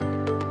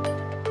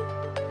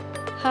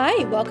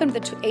Hi, welcome to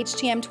the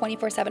HTM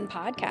 24/7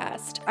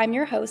 podcast. I'm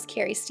your host,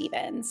 Keri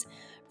Stephens.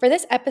 For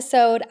this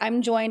episode,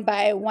 I'm joined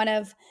by one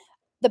of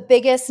the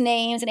biggest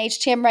names in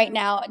HTM right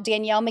now,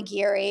 Danielle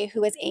McGeary,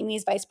 who is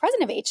AAMI's Vice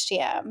President of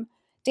HTM.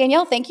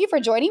 Danielle, thank you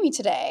for joining me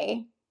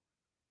today.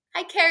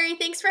 Hi, Keri.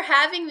 Thanks for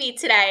having me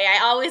today.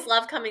 I always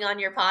love coming on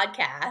your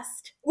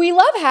podcast. We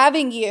love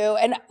having you,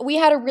 and we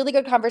had a really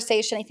good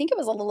conversation. I think it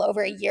was a little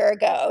over a year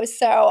ago.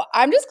 So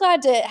I'm just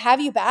glad to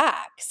have you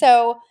back.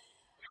 So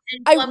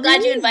And I well, I'm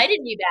glad you really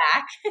invited me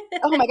back.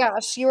 Oh my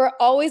gosh, you are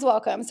always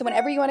welcome. So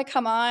whenever you want to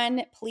come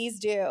on, please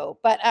do.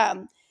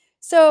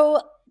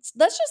 So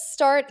let's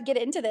just get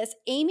into this.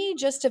 AAMI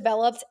just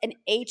developed an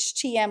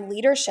HTM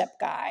leadership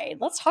guide.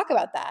 Let's talk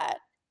about that.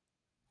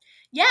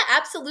 Yeah,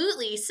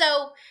 absolutely.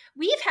 So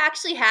we've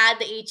actually had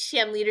the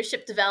HTM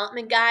Leadership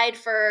Development Guide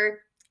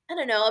for, I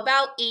don't know,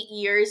 about 8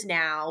 years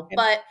now. Okay.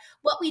 But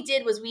what we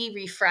did was we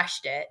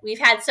refreshed it. We've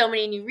had so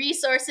many new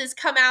resources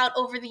come out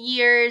over the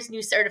years,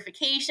 new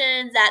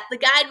certifications, that the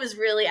guide was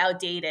really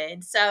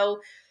outdated. So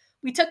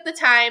we took the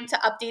time to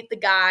update the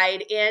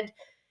guide, and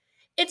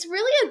it's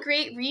really a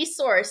great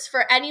resource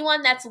for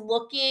anyone that's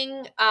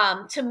looking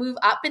to move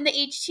up in the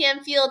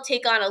HTM field,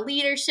 take on a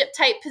leadership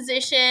type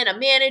position, a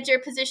manager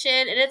position.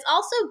 And it's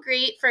also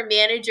great for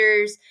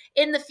managers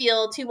in the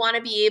field who want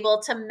to be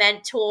able to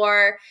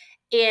mentor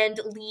and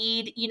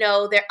lead,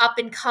 their up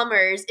and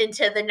comers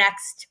into the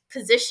next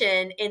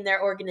position in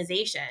their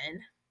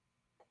organization.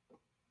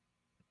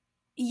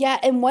 Yeah,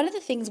 and one of the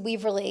things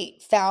we've really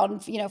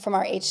found, from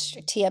our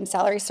HTM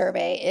salary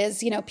survey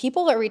is,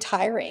 people are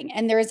retiring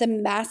and there is a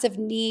massive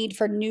need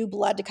for new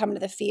blood to come into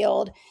the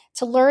field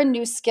to learn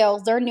new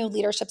skills, learn new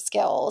leadership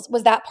skills.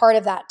 Was that part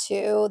of that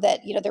too,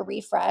 that, the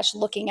refresh,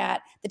 looking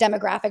at the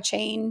demographic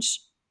change?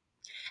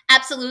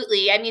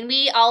 Absolutely. I mean,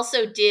 we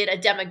also did a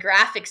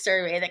demographic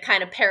survey that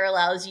kind of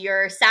parallels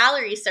your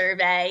salary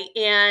survey.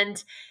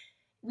 And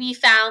we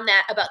found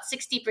that about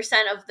 60%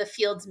 of the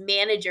field's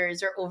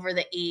managers are over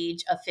the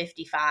age of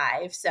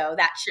 55. So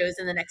that shows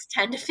in the next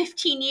 10 to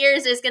 15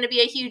 years, there's going to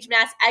be a huge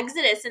mass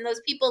exodus. And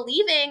those people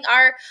leaving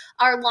are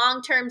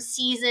long-term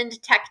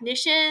seasoned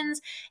technicians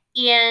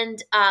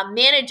and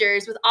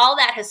managers with all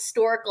that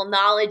historical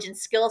knowledge and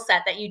skill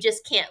set that you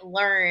just can't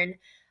learn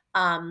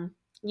um,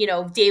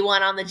 day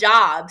one on the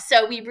job.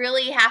 So we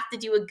really have to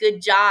do a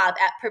good job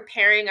at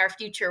preparing our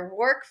future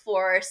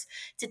workforce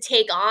to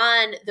take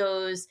on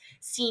those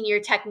senior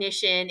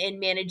technician and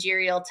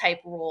managerial type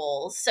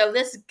roles. So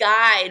this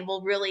guide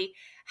will really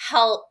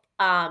help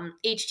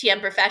HTM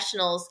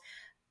professionals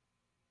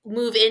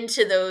move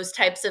into those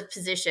types of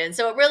positions.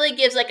 So it really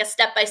gives like a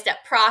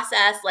step-by-step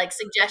process, like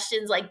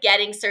suggestions like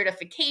getting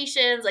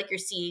certifications like your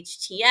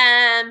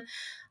CHTM,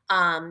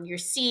 your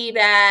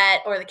CBET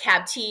or the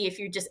CABT if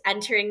you're just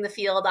entering the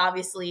field.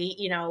 Obviously,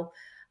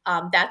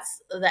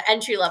 that's the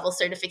entry level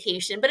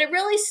certification, but it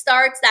really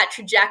starts that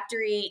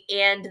trajectory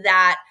and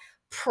that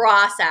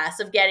process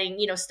of getting,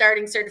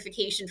 starting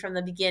certification from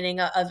the beginning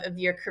of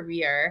your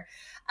career.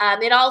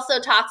 It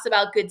also talks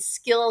about good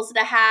skills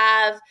to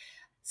have,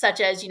 such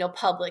as,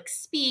 public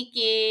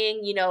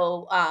speaking,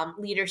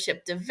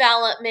 leadership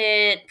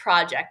development,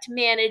 project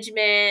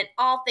management,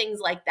 all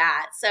things like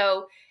that.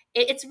 So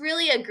it's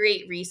really a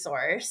great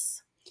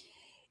resource.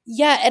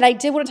 Yeah, and I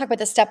did want to talk about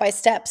the step by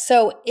step.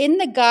 So in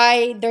the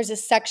guide, there's a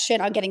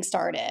section on getting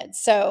started.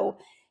 So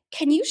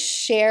can you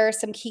share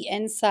some key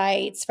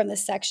insights from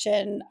this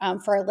section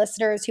for our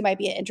listeners who might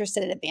be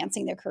interested in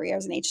advancing their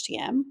careers in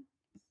HTM?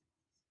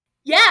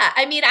 Yeah,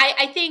 I mean,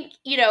 I think,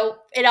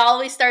 it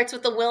always starts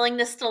with the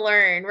willingness to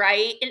learn,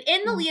 right? And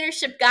in the Mhm.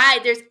 leadership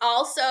guide, there's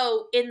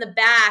also in the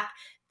back,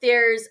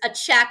 there's a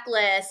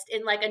checklist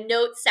in like a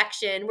note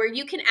section where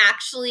you can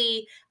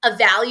actually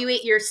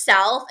evaluate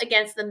yourself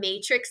against the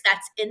matrix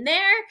that's in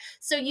there.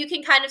 So you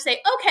can kind of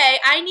say, okay,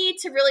 I need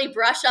to really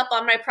brush up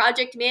on my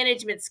project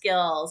management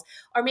skills,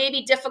 or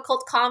maybe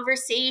difficult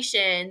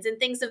conversations and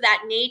things of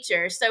that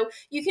nature. So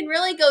you can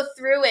really go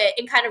through it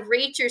and kind of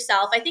rate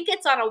yourself. I think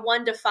it's on a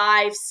 1 to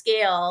 5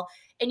 scale,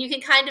 and you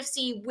can kind of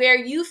see where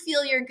you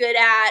feel you're good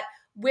at,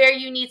 where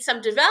you need some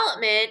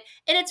development.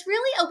 And it's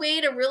really a way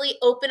to really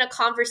open a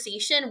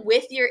conversation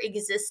with your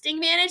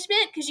existing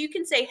management, because you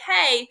can say,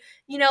 hey,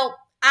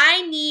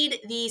 I need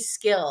these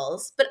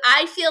skills, but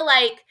I feel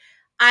like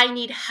I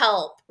need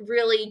help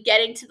really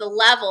getting to the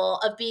level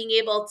of being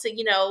able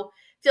to,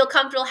 feel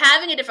comfortable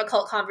having a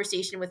difficult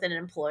conversation with an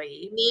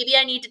employee. Maybe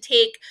I need to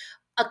take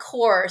a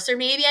course, or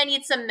maybe I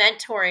need some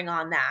mentoring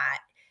on that.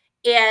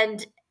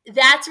 And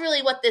that's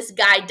really what this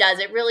guide does.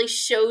 It really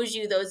shows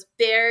you those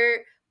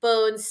bare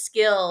bones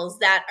skills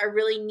that are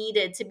really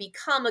needed to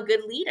become a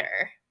good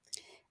leader.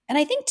 And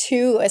I think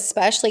too,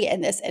 especially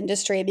in this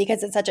industry,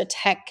 because it's such a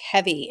tech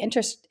heavy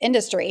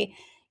industry,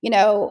 you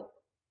know,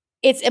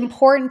 it's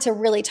important to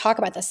really talk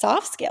about the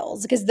soft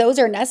skills because those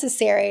are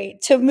necessary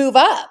to move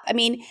up. I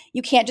mean,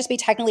 you can't just be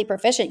technically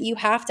proficient. You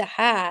have to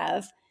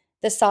have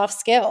the soft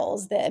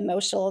skills, the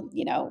emotional,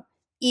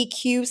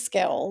 EQ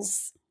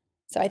skills.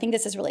 So I think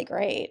this is really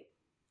great.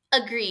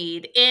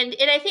 Agreed. And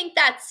I think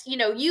that's,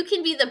 you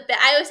can be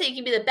I always say you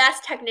can be the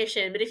best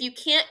technician, but if you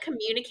can't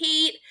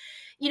communicate,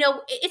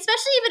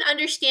 especially even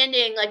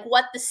understanding like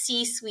what the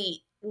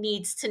C-suite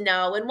needs to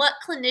know and what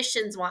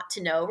clinicians want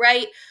to know,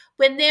 right?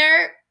 When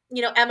their,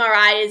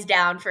 MRI is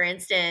down, for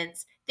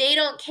instance, they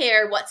don't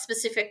care what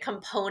specific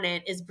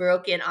component is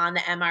broken on the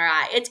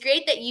MRI. It's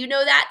great that you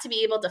know that to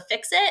be able to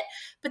fix it,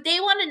 but they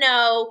want to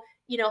know,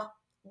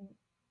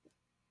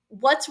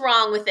 what's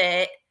wrong with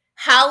it,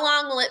 how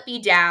long will it be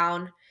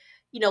down,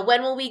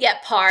 when will we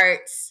get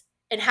parts,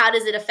 and how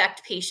does it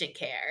affect patient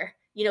care.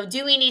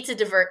 Do we need to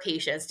divert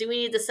patients, do we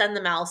need to send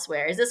them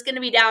elsewhere, is this going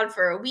to be down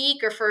for a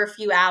week or for a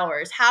few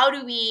hours, how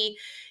do we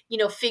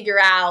figure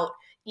out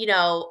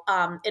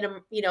an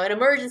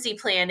emergency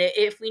plan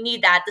if we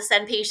need that to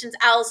send patients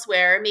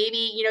elsewhere.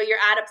 Maybe you're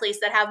at a place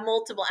that have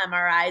multiple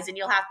MRIs and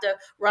you'll have to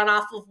run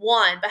off of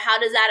one, but how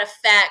does that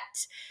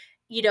affect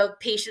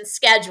patient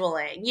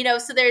scheduling,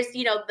 so there's,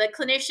 the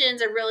clinicians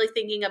are really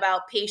thinking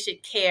about patient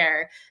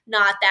care,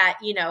 not that,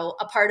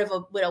 a part of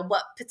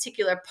what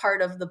particular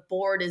part of the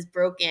board is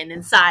broken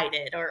inside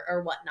it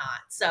or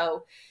whatnot.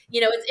 So,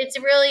 it's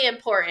really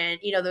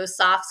important, those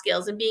soft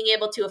skills and being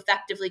able to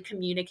effectively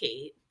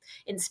communicate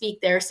and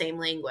speak their same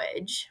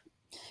language.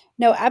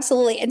 No,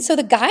 absolutely. And so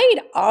the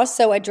guide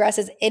also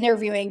addresses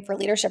interviewing for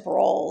leadership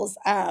roles.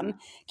 Can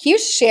you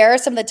share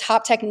some of the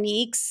top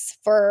techniques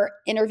for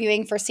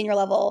interviewing for senior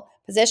level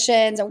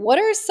positions? And what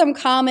are some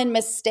common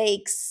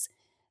mistakes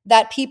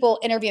that people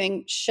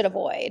interviewing should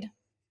avoid?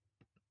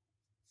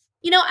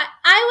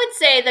 I would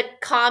say the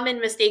common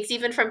mistakes,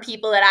 even from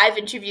people that I've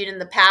interviewed in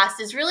the past,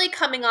 is really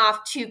coming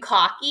off too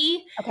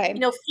cocky, Okay.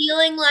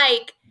 feeling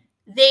like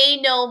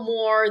they know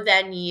more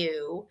than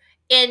you.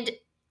 And,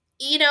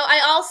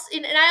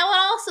 I would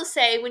also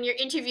say when you're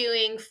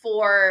interviewing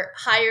for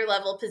higher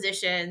level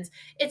positions,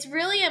 it's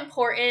really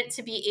important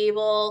to be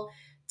able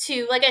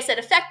to, like I said,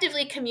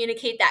 effectively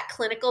communicate that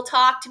clinical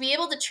talk, to be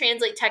able to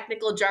translate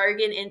technical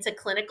jargon into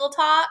clinical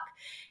talk.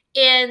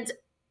 And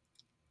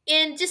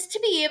just to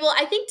be able,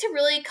 I think, to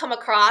really come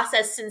across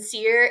as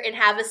sincere and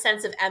have a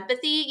sense of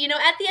empathy.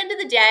 At the end of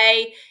the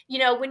day,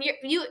 when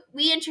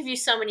we interview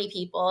so many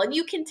people, and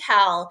you can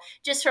tell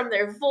just from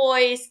their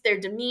voice, their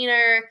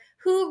demeanor,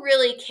 who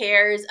really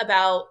cares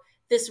about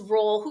this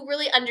role, who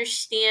really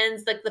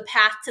understands the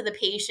path to the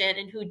patient,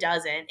 and who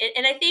doesn't.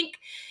 And I think,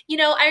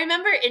 I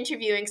remember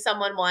interviewing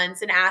someone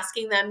once and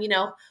asking them,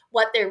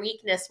 what their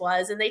weakness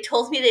was, and they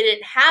told me they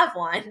didn't have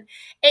one.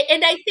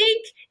 And I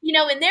think,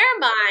 in their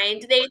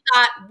mind, they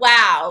thought,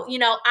 wow,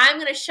 I'm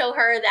going to show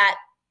her that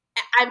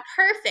I'm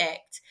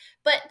perfect.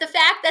 But the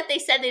fact that they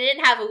said they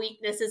didn't have a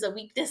weakness is a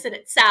weakness in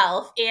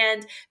itself.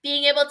 And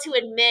being able to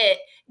admit,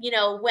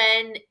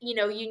 when,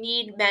 you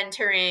need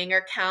mentoring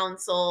or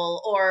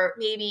counsel, or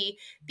maybe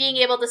being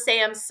able to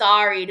say, I'm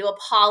sorry, to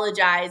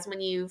apologize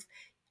when you've,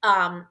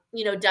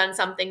 done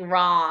something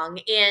wrong,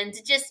 and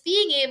just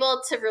being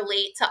able to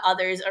relate to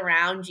others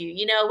around you.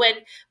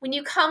 When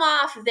you come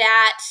off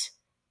that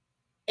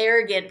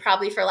arrogant,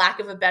 probably for lack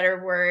of a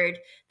better word,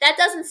 that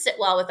doesn't sit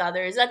well with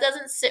others. That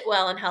doesn't sit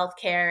well in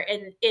healthcare.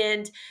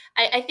 And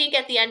I think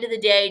at the end of the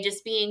day,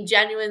 just being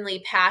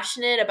genuinely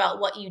passionate about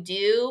what you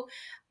do,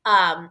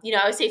 I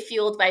would say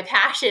fueled by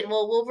passion,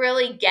 will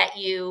really get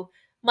you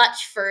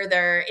much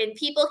further. And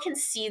people can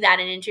see that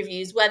in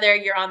interviews, whether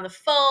you're on the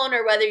phone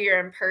or whether you're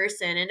in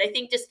person. And I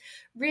think just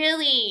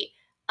really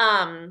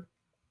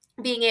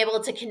being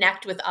able to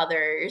connect with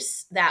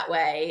others that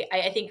way,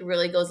 I think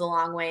really goes a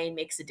long way and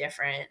makes a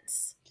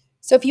difference.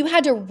 So if you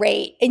had to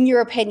rate, in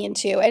your opinion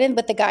too, and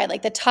with the guide,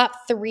 like the top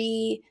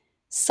three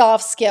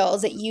soft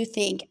skills that you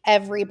think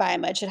every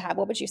biomed should have,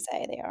 what would you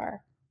say they are?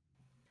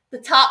 The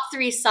top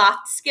three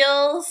soft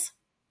skills,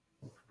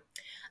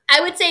 I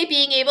would say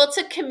being able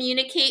to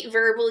communicate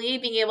verbally,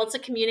 being able to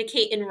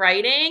communicate in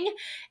writing,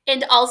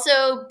 and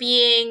also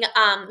being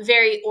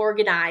very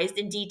organized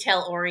and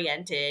detail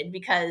oriented,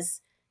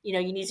 because you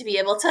need to be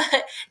able to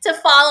to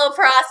follow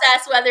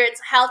process, whether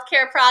it's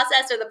healthcare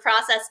process or the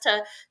process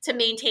to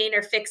maintain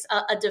or fix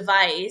a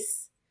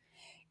device.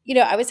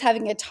 I was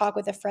having a talk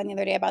with a friend the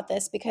other day about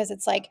this because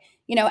it's like,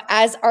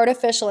 as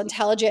artificial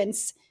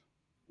intelligence,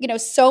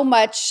 so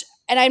much,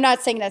 and I'm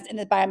not saying that's in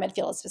the biomed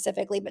field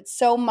specifically, but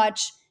so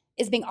much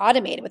is being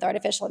automated with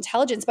artificial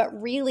intelligence. But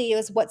really,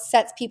 is what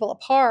sets people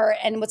apart,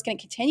 and what's going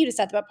to continue to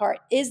set them apart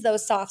is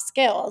those soft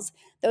skills,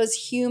 those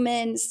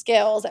human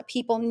skills that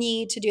people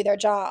need to do their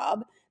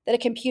job that a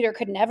computer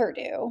could never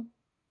do.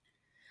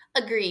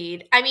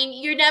 Agreed. I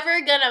mean, you're never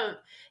gonna,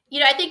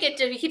 I think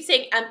we keep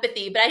saying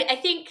empathy, but I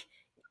think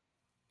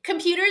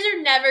computers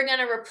are never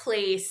gonna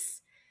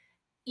replace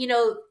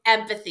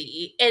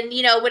empathy. And,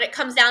 when it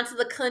comes down to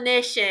the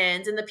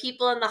clinicians and the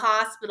people in the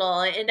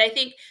hospital. And I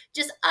think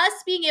just us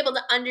being able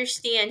to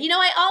understand,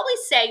 I always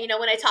say,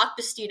 when I talk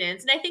to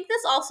students, and I think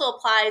this also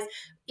applies,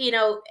 you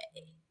know,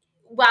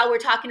 while we're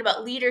talking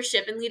about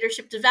leadership and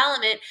leadership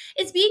development,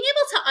 is being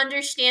able to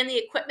understand the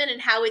equipment and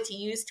how it's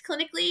used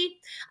clinically.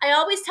 I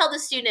always tell the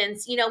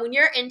students, when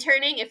you're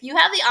interning, if you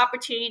have the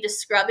opportunity to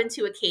scrub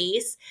into a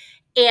case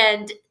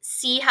and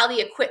see how the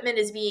equipment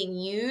is being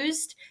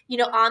used,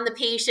 on the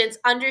patients,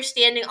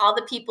 understanding all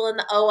the people in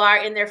the OR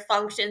and their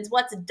functions,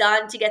 what's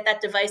done to get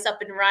that device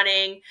up and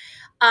running.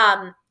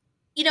 Um,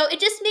 it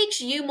just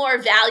makes you more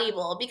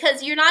valuable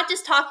because you're not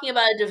just talking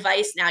about a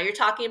device now. You're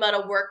talking about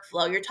a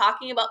workflow. You're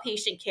talking about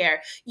patient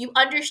care. You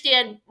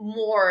understand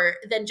more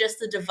than just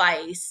the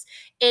device.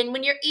 And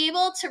when you're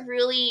able to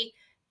really,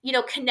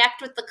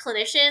 connect with the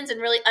clinicians and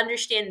really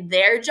understand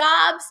their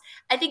jobs,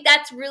 I think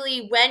that's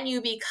really when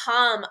you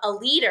become a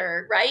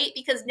leader, right?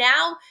 Because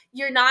now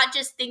you're not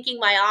just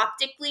thinking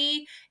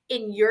myoptically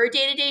in your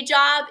day-to-day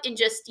job and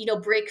just,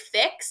 break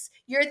fix.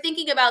 You're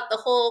thinking about the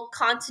whole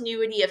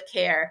continuity of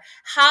care,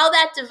 how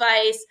that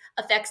device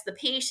affects the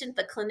patient,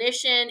 the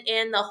clinician,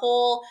 and the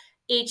whole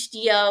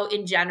HDO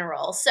in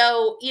general.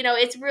 So,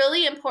 it's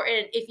really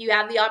important if you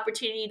have the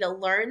opportunity to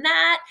learn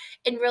that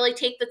and really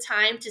take the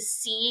time to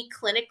see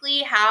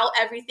clinically how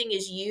everything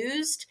is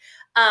used.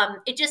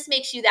 It just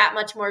makes you that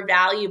much more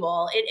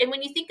valuable. And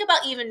when you think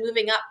about even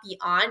moving up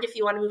beyond, if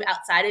you want to move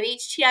outside of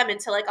HTM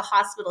into like a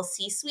hospital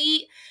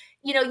C-suite,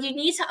 you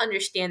need to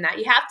understand that.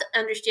 You have to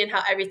understand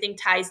how everything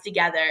ties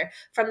together,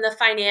 from the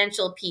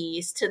financial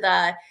piece to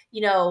the,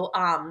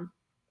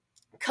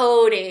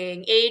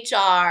 coding,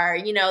 HR,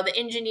 the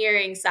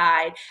engineering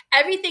side.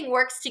 Everything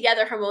works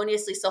together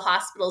harmoniously so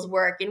hospitals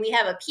work. And we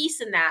have a piece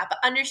in that, but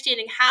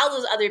understanding how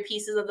those other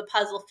pieces of the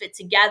puzzle fit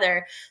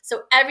together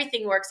so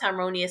everything works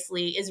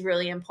harmoniously is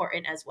really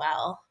important as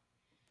well.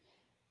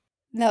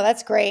 No,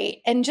 that's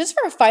great. And just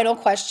for a final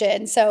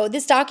question, so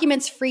this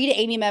document's free to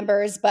AAMI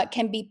members, but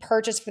can be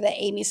purchased for the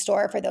AAMI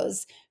store for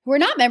those who are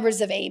not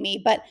members of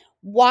AAMI. But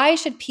why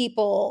should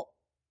people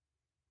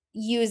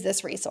use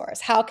this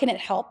resource? How can it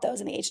help those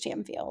in the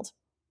HTM field?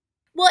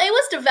 Well, it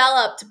was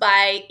developed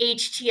by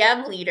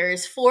HTM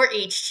leaders for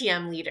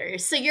HTM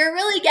leaders. So you're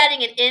really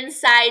getting an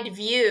inside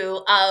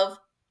view of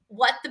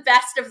what the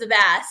best of the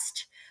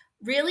best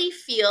really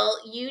feel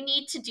you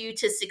need to do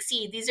to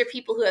succeed. These are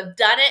people who have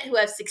done it, who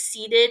have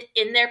succeeded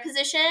in their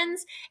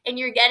positions, and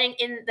you're getting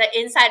in the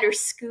insider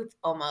scoop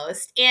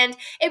almost. And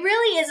it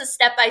really is a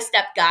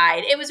step-by-step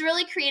guide. It was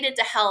really created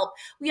to help.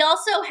 We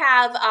also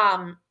have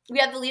we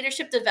have the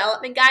leadership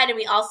development guide, and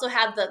we also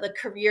have the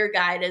career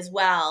guide as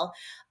well.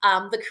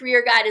 The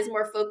career guide is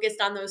more focused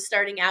on those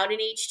starting out in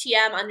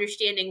HTM,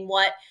 understanding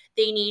what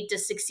they need to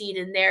succeed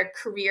in their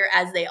career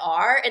as they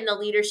are. And the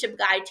leadership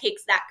guide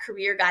takes that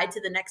career guide to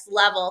the next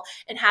level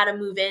and how to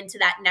move into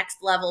that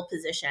next level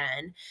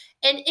position.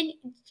 And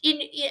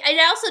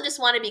I also just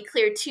want to be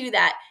clear too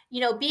that,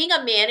 being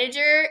a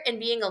manager and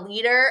being a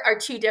leader are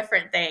two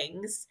different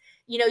things.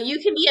 You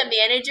can be a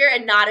manager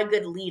and not a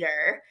good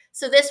leader.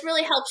 So this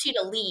really helps you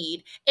to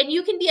lead. And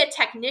you can be a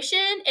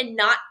technician and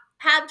not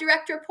have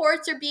direct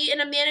reports or be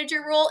in a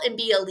manager role and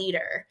be a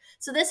leader.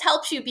 So this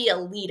helps you be a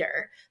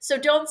leader. So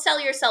don't sell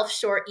yourself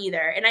short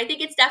either. And I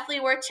think it's definitely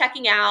worth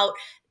checking out.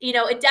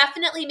 It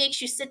definitely makes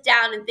you sit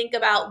down and think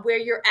about where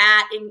you're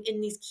at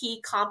in these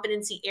key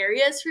competency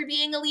areas for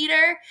being a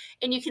leader,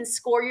 and you can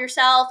score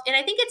yourself. And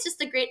I think it's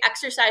just a great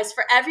exercise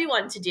for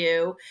everyone to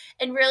do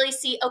and really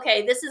see,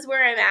 okay, this is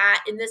where I'm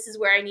at and this is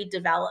where I need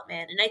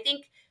development. And I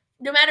think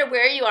no matter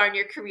where you are in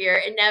your career,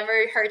 it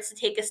never hurts to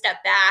take a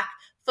step back,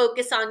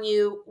 focus on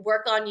you,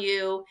 work on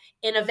you,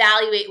 and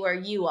evaluate where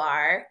you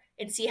are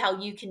and see how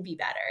you can be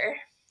better.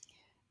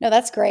 No,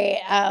 that's great.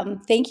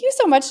 Thank you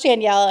so much,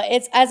 Danielle.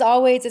 It's as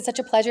always, it's such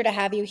a pleasure to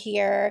have you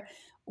here.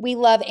 We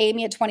love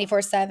AAMI at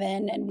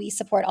 24/7 and we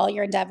support all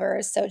your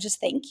endeavors. So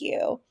just thank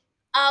you.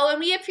 Oh, and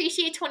we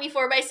appreciate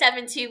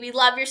 24/7 too. We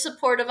love your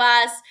support of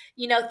us.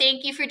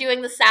 Thank you for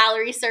doing the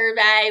salary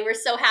survey. We're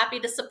so happy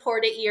to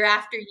support it year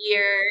after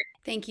year.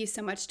 Thank you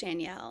so much,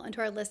 Danielle. And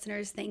to our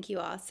listeners, thank you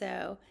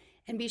also.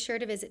 And be sure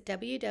to visit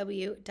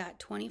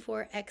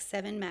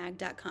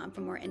www.24x7mag.com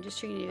for more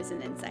industry news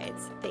and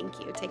insights.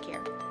 Thank you. Take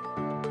care.